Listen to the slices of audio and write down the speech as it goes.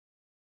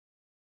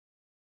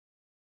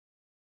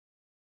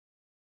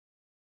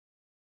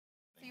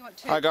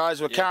Hi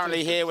guys, we're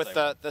currently here with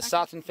the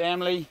Sutton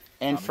family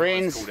and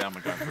friends.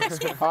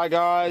 Hi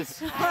guys.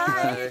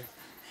 Hi.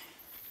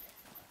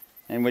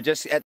 And we're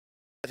just at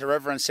the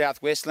river in South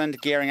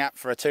Westland gearing up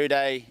for a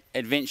 2-day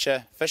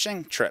adventure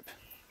fishing trip.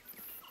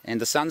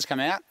 And the sun's come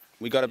out.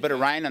 We got a bit of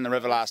rain in the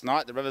river last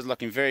night. The river's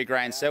looking very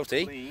grey and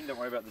silty.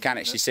 Can't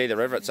actually see the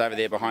river, it's over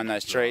there behind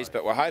those trees,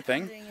 but we're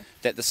hoping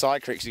that the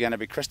side creeks are going to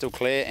be crystal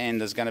clear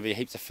and there's going to be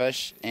heaps of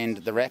fish and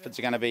the rapids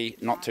are going to be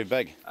not too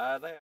big.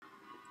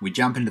 We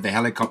jump into the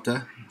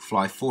helicopter,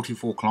 fly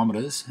 44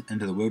 kilometres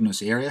into the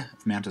wilderness area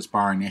of Mount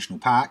Aspiring National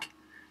Park,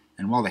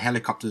 and while the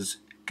helicopter's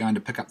going to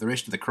pick up the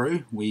rest of the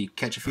crew, we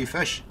catch a few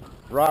fish.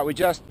 Right, we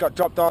just got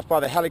dropped off by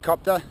the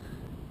helicopter.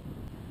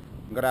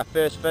 We've got our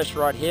first fish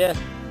right here.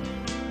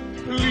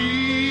 Please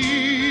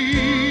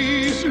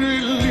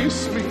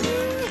release me.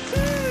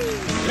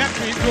 Let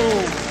me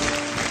go.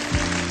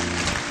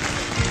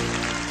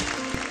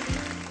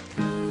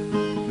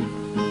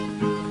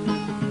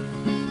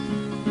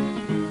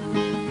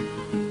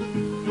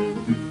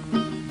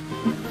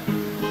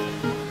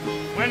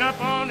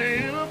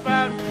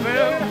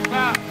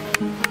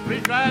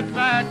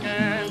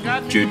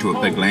 Due to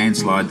a big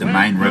landslide, the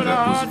main river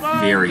was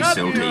very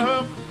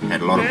silty,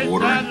 had a lot of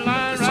water in it,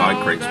 but the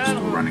side creeks were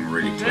still running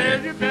really clear.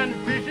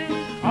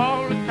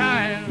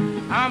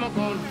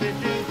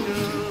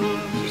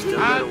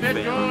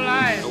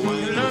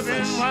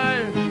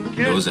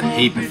 There was a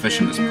heap of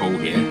fish in this pool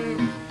here.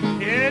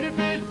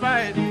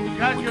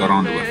 We got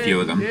onto a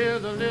few of them,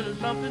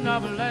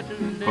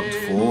 hooked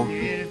 4,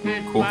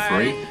 caught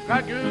 3,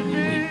 and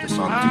then we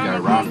decided to go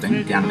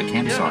rafting down to the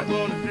campsite.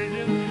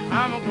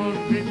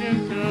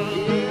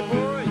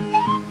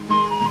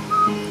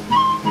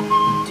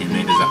 10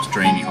 metres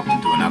upstream, he hooked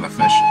into another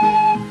fish.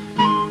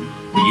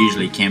 We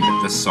usually camp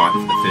at this site for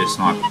the first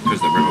night, but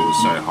because the river was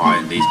so high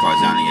and these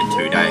guys only had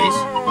 2 days,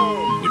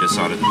 we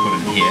decided to put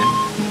in here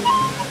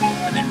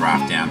and then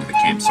raft down to the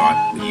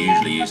campsite we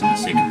usually use on the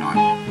second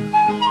night.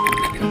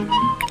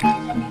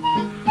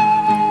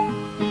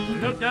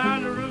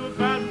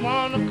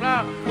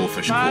 All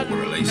fish caught were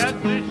released.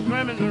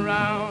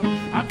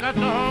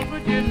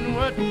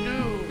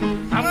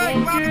 I'm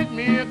gonna get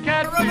me a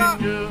catfish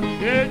too.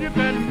 Yeah, you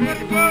been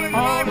fishing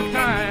all the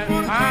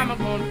time. I'm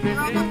gonna fish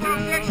it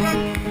too.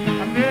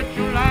 I bet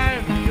you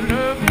life, you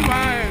love me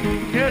wine.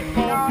 Get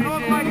for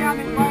fishing.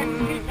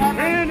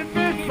 In the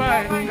fish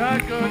bite, got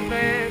good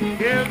bad.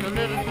 Here's a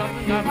little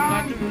something I'd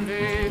like to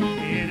relate.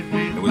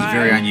 It was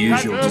very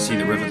unusual to see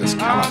the river this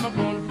colour.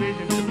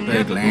 The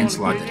big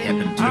landslide that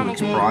happened 2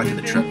 weeks prior to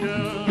the trip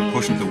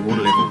pushed the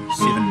water level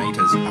 7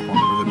 metres up on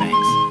the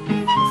riverbanks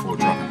before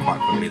dropping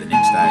quite quickly the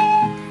next day.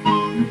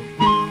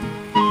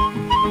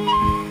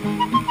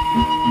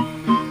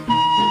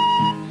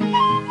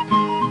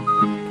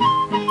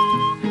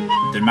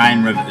 The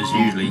main river is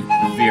usually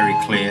very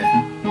clear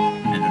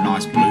and a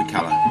nice blue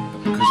colour,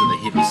 but because of the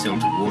heavy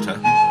silted water,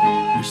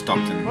 we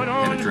stopped and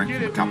had a drink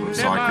from a couple of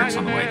side creeks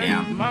on the way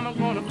down.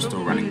 It was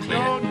still running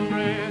clear.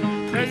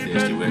 Pretty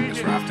thirsty work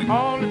this rafting.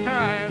 All the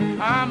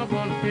time, I'm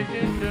gonna fish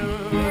it too.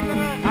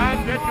 I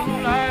bet you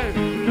life,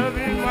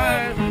 loving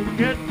wife,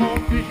 get for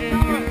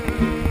fishing too.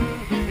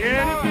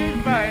 Yeah, the fish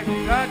bite,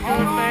 got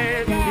good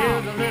bad.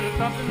 Here's a little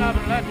something I'd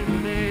like to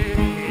say.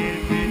 Yeah,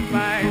 the fish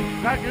bite,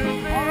 got good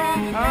bad.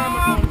 I'm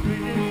gonna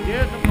fish it,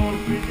 yes, I'm gonna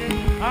fish it.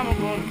 I'm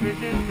gonna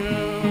fish it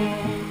too.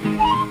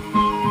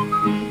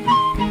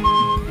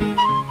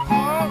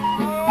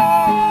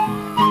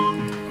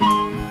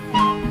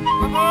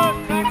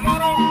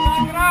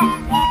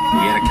 We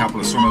had a couple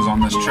of swimmers on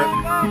this trip.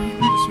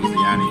 This was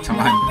the only time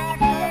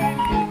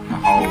a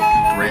whole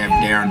grabbed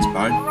Darren's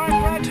boat,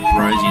 took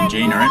Rosie and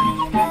Gina in,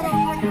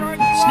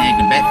 snagged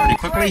them back pretty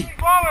quickly.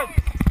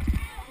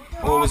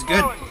 All was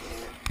good.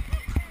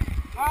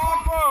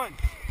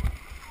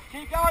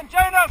 Keep going,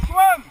 Gina,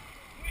 swim!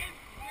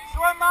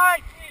 Swim,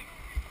 mate!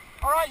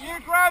 Alright, you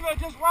grab her,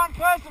 just one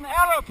person,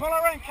 Ella, pull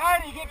her in.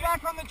 Katie, get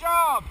back on the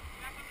job!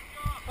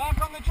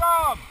 Back on the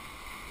job!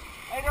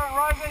 How you doing,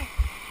 Rosie?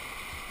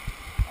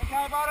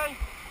 Okay, buddy?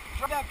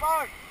 Drop that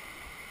boat.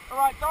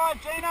 Alright, dive,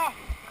 Gina.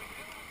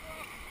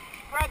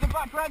 Grab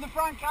the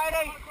front,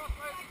 Katie.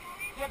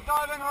 Yep,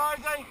 dive in,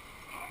 Rosie.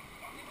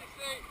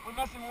 We're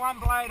missing one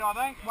blade, I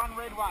think. One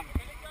red one.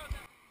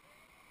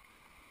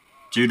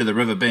 Due to the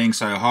river being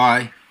so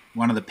high,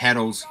 one of the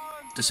paddles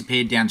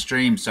disappeared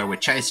downstream, so we're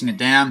chasing it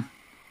down.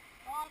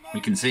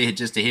 We can see it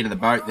just ahead of the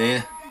boat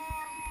there,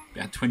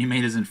 about 20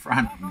 metres in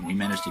front, and we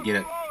managed to get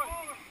it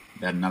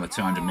about another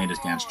 200 metres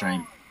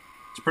downstream.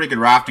 It's pretty good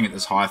rafting at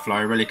this high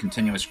flow, really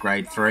continuous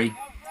grade 3.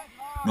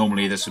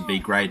 Normally this would be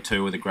grade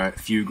 2 with a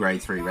few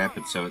grade 3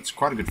 rapids, so it's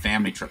quite a good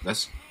family trip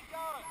this.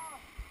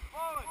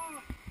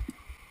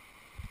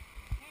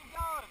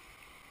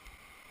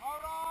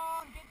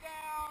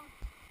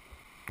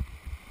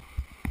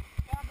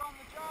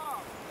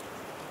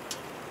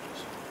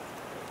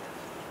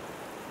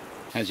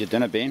 How's your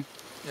dinner been?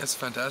 Yes,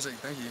 fantastic,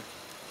 thank you.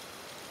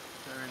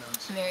 Very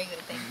nice. Very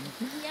good, thank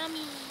you.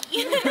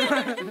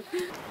 Yummy!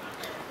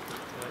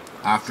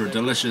 After a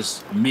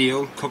delicious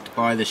meal cooked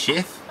by the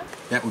chef,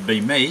 that would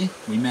be me.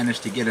 We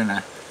managed to get in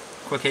a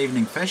quick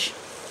evening fish.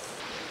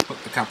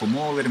 Hooked a couple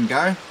more, let them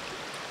go.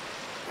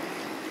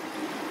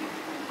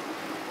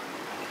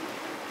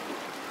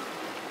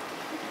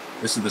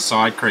 This is the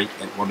side creek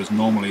at what is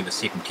normally the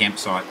second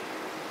campsite,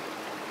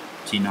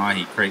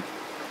 Tinaihe Creek.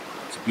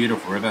 It's a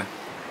beautiful river.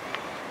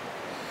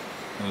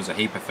 There was a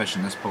heap of fish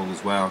in this pool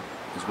as well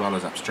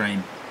as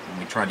upstream. And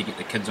we tried to get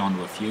the kids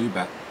onto a few,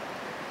 but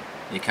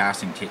their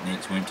casting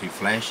techniques weren't too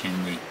flash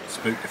and we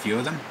spooked a few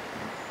of them.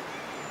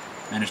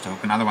 Managed to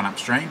hook another one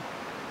upstream.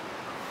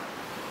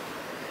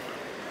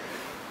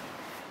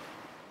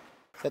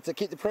 That's it,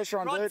 keep the pressure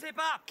on, Rod dude. tip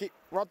up.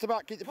 Rod tip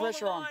up, keep the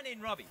pressure on. Pull the line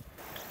in, Robbie.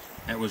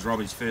 That was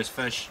Robbie's first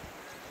fish.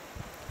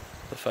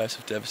 The face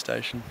of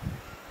devastation.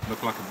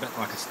 Looked like a bit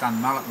like a stunned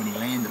mullet when he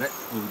landed it.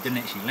 Well, he didn't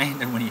actually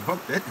land it when he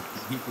hooked it.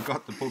 He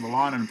forgot to pull the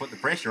line and put the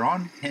pressure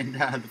on, and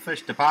the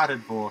fish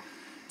departed for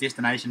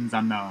destinations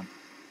unknown.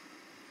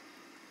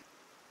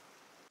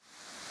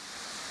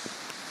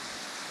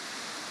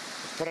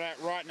 Put it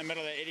out right in the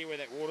middle of the eddy where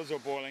that water's all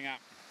boiling up.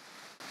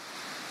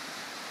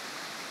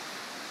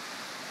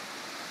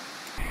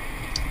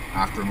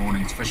 After a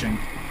morning's fishing,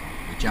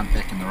 we jumped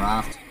back in the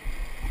raft,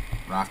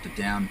 rafted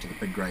down to the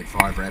big grade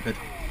 5 rapid,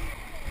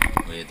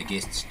 where the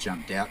guests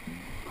jumped out and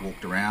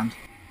walked around,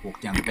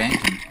 walked down the bank,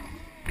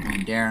 and me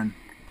and Darren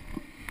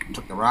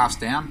took the rafts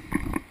down.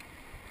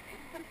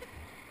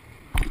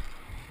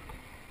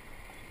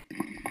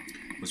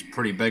 It was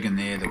pretty big in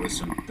there. There was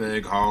some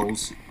big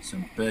holes,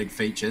 some big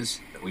features,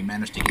 but we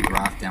managed to get the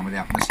raft down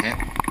without mishap.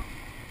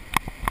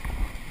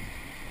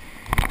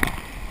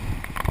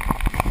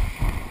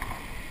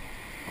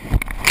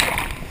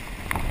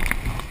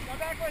 Go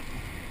backwards.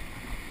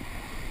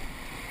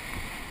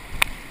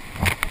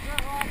 That's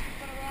it, right.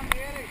 Put it around the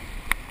eddy.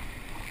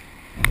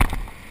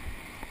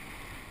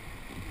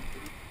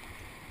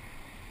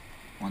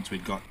 Once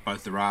we'd got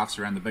both the rafts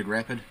around the big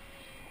rapid,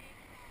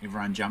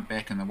 everyone jumped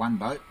back in the one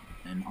boat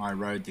and I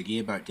rowed the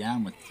gearboat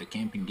down with the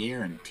camping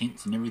gear and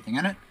tents and everything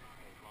in it,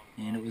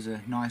 and it was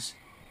a nice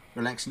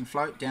relaxing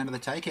float down to the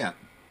takeout.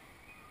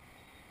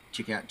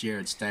 Check out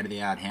Jared's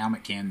state-of-the-art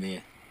helmet cam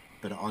there.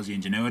 Bit of Aussie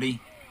ingenuity,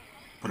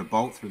 put a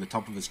bolt through the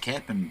top of his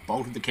cap and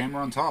bolted the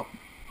camera on top.